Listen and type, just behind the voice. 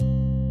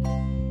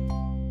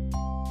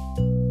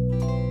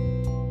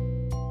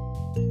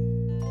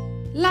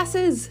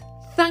lasses,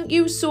 thank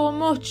you so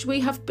much. We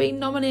have been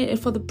nominated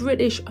for the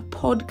British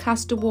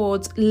Podcast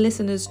Awards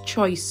Listener's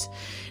Choice.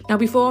 Now,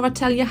 before I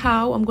tell you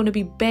how, I'm going to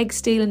be beg,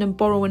 stealing and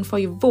borrowing for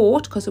your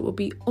vote, because it would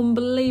be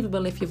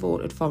unbelievable if you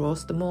voted for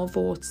us. The more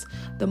votes,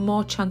 the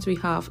more chance we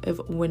have of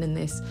winning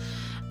this.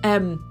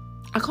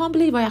 I can't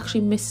believe I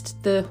actually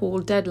missed the whole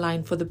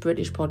deadline for the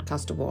British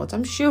Podcast Awards.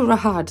 I'm sure I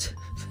had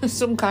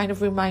some kind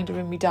of reminder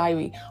in my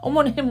diary, on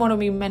one of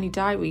my many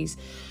diaries,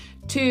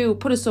 to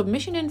put a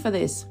submission in for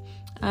this.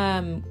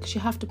 Because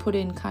you have to put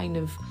in kind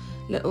of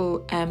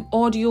little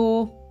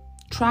audio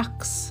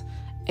tracks,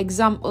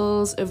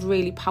 examples of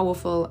really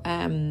powerful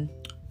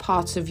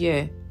parts of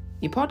your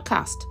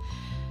podcast.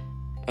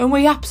 And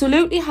we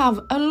absolutely have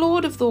a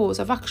load of those.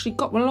 I've actually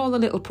got all the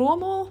little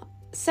promo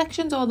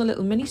sections, all the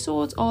little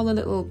mini-sodes, all the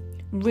little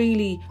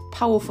really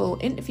powerful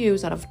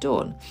interviews that I've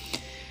done.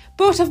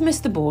 But I've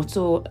missed the boat,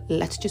 so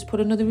let's just put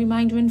another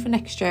reminder in for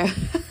next year.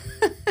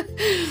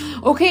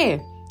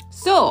 Okay,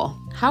 so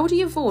how do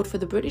you vote for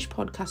the British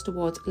Podcast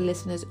Awards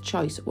Listener's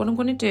Choice? What I'm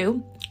going to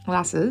do,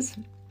 lasses,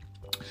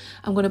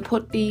 I'm going to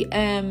put the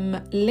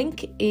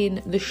link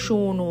in the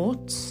show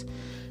notes.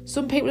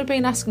 Some people have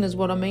been asking us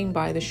what I mean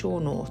by the show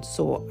notes,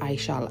 so I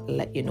shall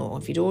let you know.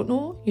 If you don't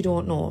know, you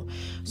don't know.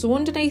 So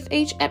underneath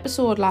each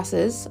episode,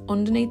 lasses,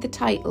 underneath the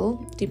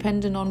title,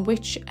 depending on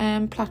which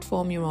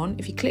platform you're on,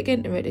 if you click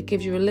into it, it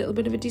gives you a little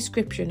bit of a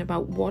description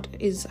about what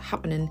is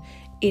happening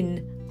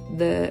in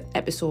the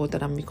episode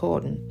that I'm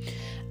recording.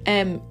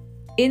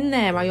 In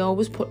there, I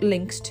always put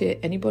links to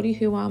anybody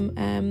who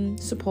I'm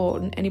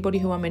supporting, anybody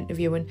who I'm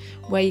interviewing,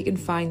 where you can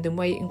find them,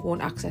 where you can go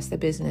and access their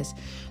business.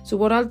 So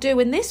what I'll do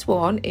in this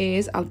one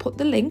is I'll put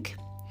the link.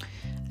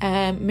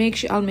 I'll make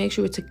sure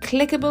it's a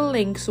clickable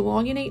link. So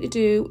all you need to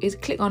do is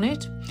click on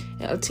it.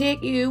 It'll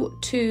take you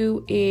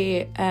to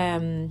a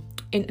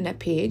internet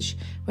page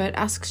where it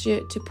asks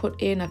you to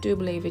put in, I do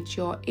believe it's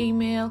your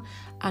email,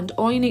 and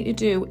all you need to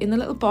do in the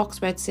little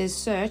box where it says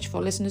search for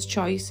Listener's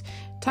Choice,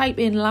 type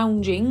in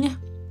lounging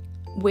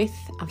with,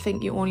 I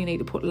think you only need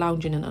to put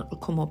lounging and it'll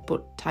come up,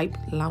 but type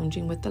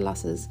lounging with the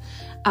lasses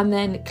and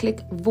then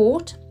click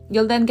vote.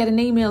 You'll then get an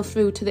email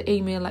through to the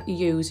email that you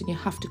use, and you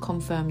have to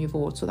confirm your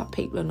vote so that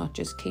people are not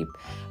just keep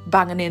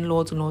banging in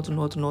loads and loads and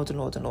loads and loads and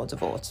loads and loads of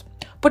votes.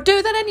 But do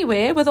that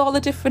anyway with all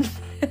the different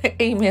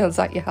emails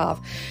that you have.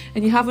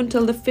 And you have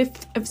until the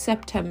 5th of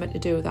September to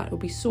do that. It will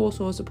be so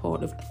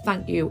supportive.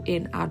 Thank you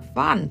in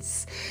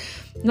advance.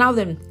 Now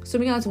then,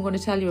 something else I'm going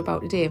to tell you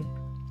about today,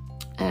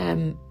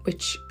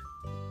 which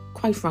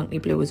quite frankly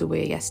blew us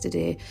away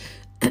yesterday.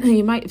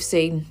 You might have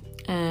seen,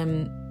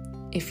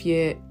 if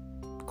you're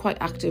quite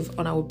active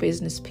on our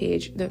business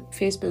page, the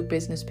Facebook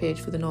business page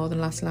for the Northern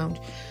Lass Lounge.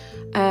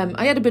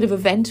 I had a bit of a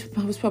vent.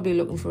 I was probably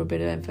looking for a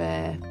bit of,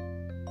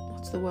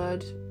 what's the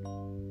word?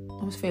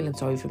 I was feeling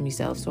sorry for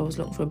myself, so I was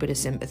looking for a bit of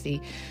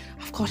sympathy.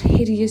 I've got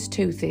hideous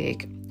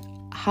toothache.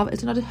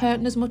 It's not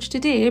hurting as much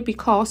today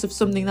because of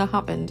something that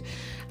happened.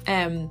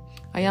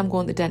 I am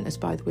going to the dentist,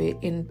 by the way,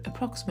 in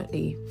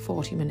approximately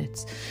 40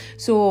 minutes.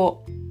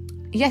 So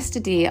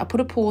yesterday I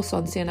put a post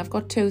on saying I've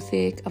got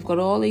toothache, I've got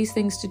all these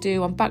things to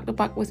do, I'm back to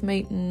back with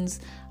meetings,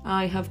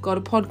 I have got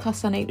a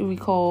podcast I need to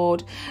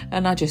record,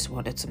 and I just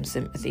wanted some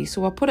sympathy.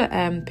 So I put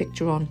a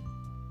picture on,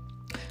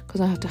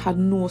 because I had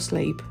no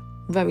sleep,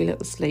 very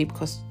little sleep,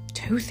 because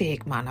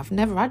toothache, man, I've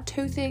never had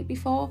toothache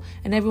before.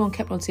 And everyone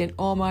kept on saying,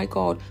 oh my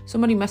God,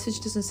 somebody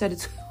messaged us and said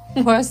it's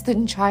worse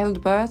than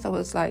childbirth. I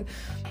was like,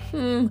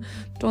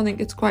 don't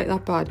think it's quite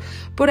that bad.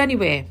 But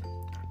anyway,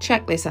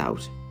 check this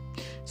out.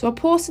 So I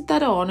posted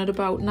that on at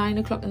about 9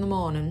 o'clock in the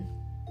morning,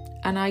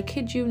 and I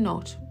kid you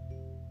not,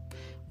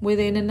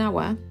 within an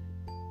hour,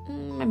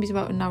 maybe it's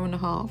about an hour and a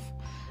half,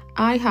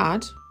 I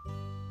had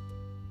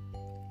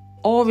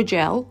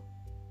Oragel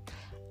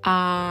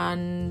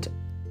and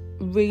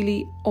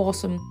really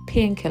awesome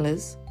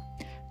painkillers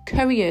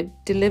courier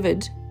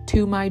delivered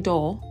to my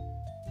door,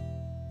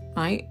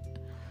 right,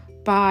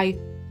 by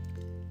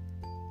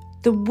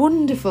the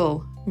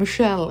wonderful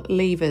Michelle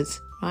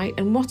Levers, right?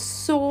 And what's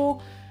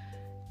so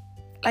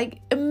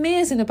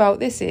amazing about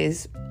this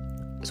is,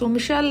 so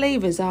Michelle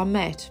Levers I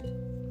met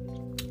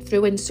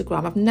through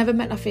Instagram. I've never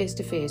met her face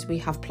to face. We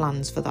have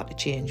plans for that to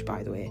change,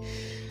 by the way.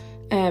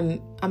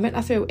 I met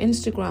her through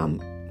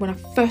Instagram when I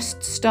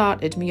first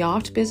started my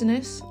art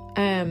business,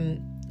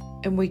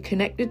 and we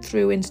connected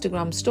through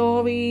Instagram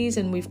stories,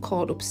 and we've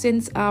caught up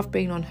since. I've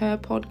been on her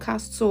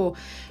podcast. So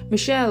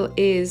Michelle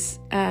is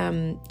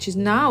she's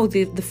now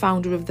the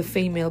founder of the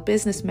Female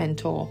Business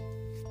Mentor,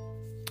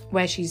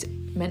 where she's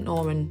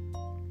mentoring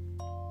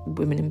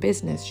women in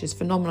business. She's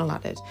phenomenal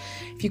at it.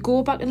 If you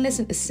go back and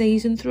listen to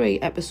season 3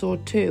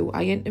 episode 2,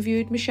 I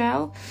interviewed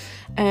Michelle.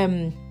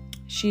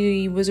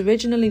 She was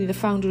originally the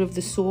founder of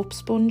the Soap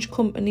Sponge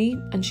Company,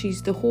 and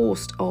she's the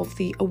host of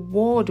the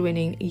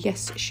award-winning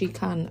Yes She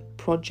Can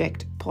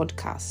Project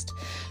podcast.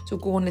 So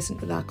go and listen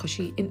to that, because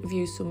she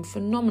interviews some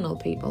phenomenal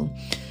people.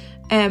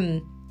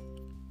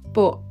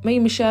 But me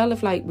and Michelle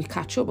have we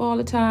catch up all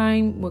the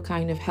time. We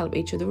kind of help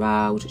each other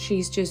out.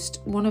 She's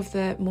just one of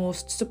the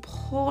most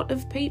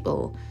supportive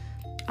people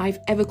I've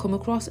ever come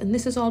across, and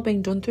this has all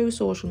been done through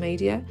social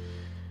media.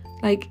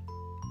 Like,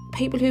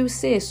 people who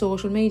say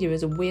social media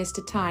is a waste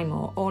of time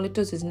or all it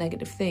does is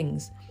negative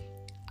things,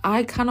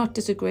 I cannot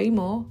disagree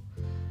more.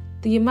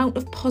 The amount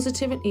of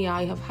positivity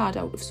I have had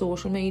out of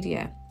social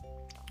media,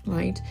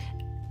 right?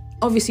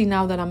 Obviously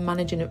now that I'm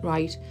managing it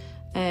right,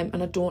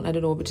 and I don't let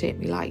it overtake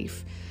my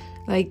life,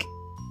 like,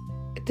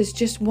 there's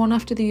just one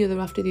after the other,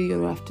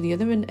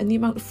 and the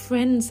amount of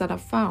friends that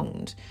I've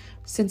found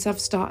since I've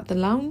started the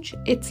lounge,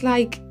 it's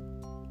like,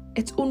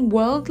 it's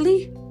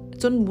unworldly.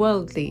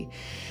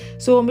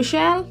 So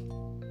Michelle,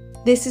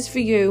 this is for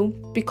you,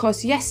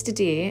 because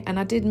yesterday, and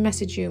I did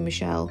message you,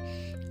 Michelle,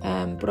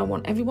 but I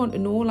want everyone to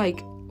know,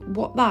 like,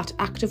 what that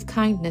act of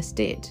kindness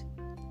did.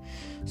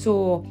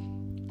 So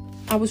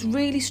I was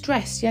really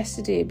stressed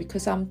yesterday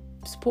because I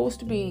was supposed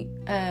to be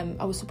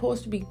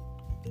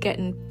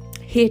getting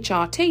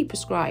HRT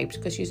prescribed,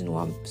 because you know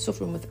I'm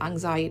suffering with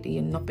anxiety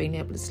and not being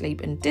able to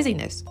sleep and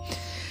dizziness.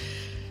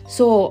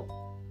 So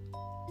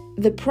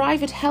the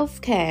private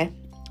healthcare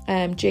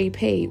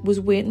GP was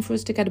waiting for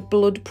us to get a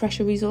blood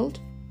pressure result.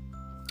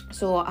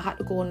 So I had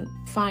to go and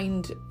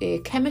find a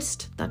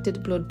chemist that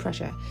did blood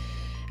pressure.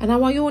 And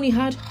now I only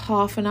had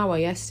half an hour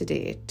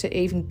yesterday to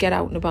even get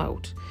out and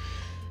about.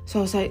 So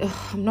I was like,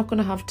 I'm not going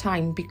to have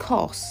time,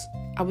 because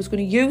I was going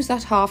to use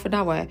that half an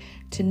hour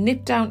to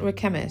nip down to a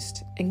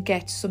chemist and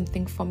get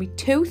something for my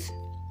tooth.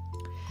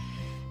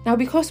 Now,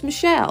 because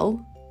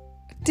Michelle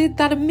did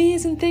that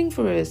amazing thing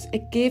for us,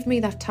 it gave me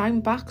that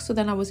time back. So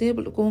then I was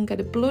able to go and get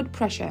a blood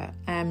pressure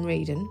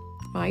reading,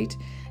 right?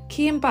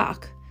 Came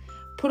back,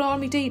 put all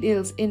my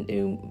details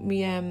into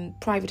my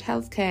private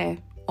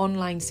healthcare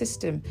online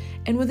system,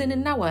 and within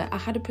an hour I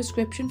had a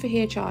prescription for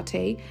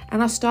HRT,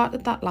 and I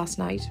started that last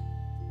night.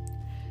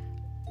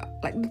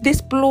 Like, this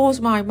blows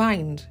my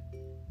mind.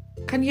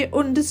 Can you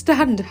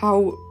understand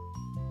how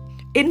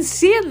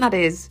insane that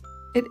is?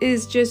 It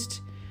is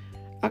just,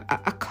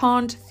 I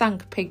can't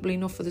thank people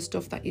enough for the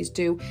stuff that you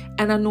do,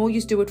 and I know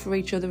you do it for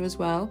each other as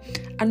well.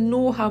 I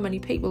know how many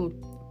people,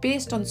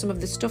 based on some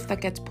of the stuff that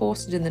gets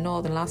posted in the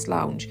Northern Lass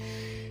Lounge,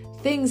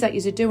 things that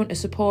you're doing to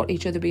support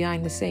each other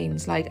behind the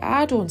scenes. Like,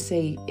 I don't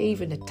see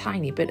even a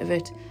tiny bit of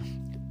it,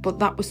 but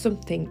that was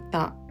something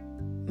that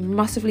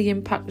massively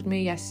impacted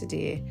me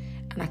yesterday,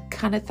 and I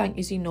cannot thank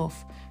you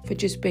enough for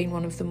just being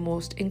one of the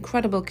most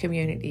incredible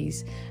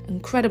communities,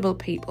 incredible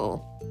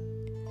people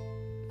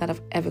that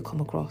I've ever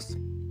come across.